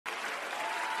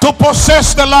to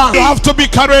possess the land. You have to be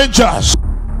courageous.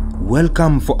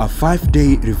 Welcome for a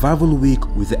 5-day revival week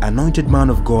with the anointed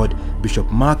man of God, Bishop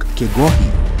Mark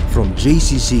Kegohi from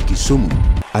JCC Kisumu.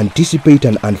 Anticipate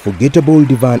an unforgettable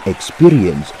divine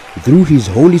experience through his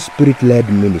Holy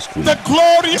Spirit-led ministry. The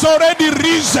glory is already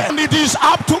risen, and it is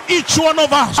up to each one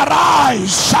of us.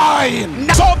 Arise, shine,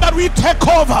 so that we take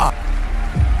over.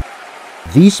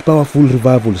 These powerful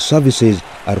revival services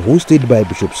are hosted by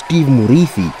Bishop Steve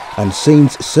Murithi and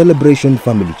Saints Celebration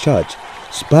Family Church,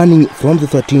 spanning from the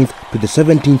 13th to the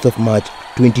 17th of March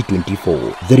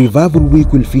 2024. The Revival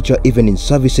Week will feature evening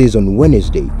services on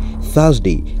Wednesday,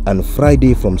 Thursday and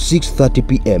Friday from 6:30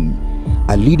 p.m,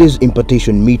 a leaders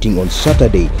impartation meeting on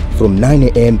Saturday from 9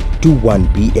 a.m. to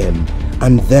 1 p.m,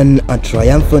 and then a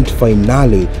triumphant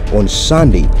finale on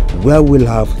Sunday where we'll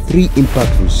have 3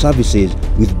 impactful services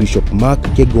with Bishop Mark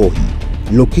Kegohi.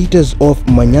 Locators off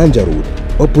Manyanja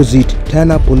Road, opposite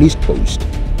Tana Police Post.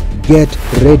 Get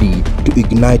ready to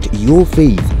ignite your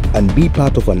faith and be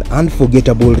part of an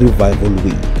unforgettable revival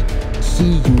week.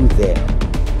 See you there.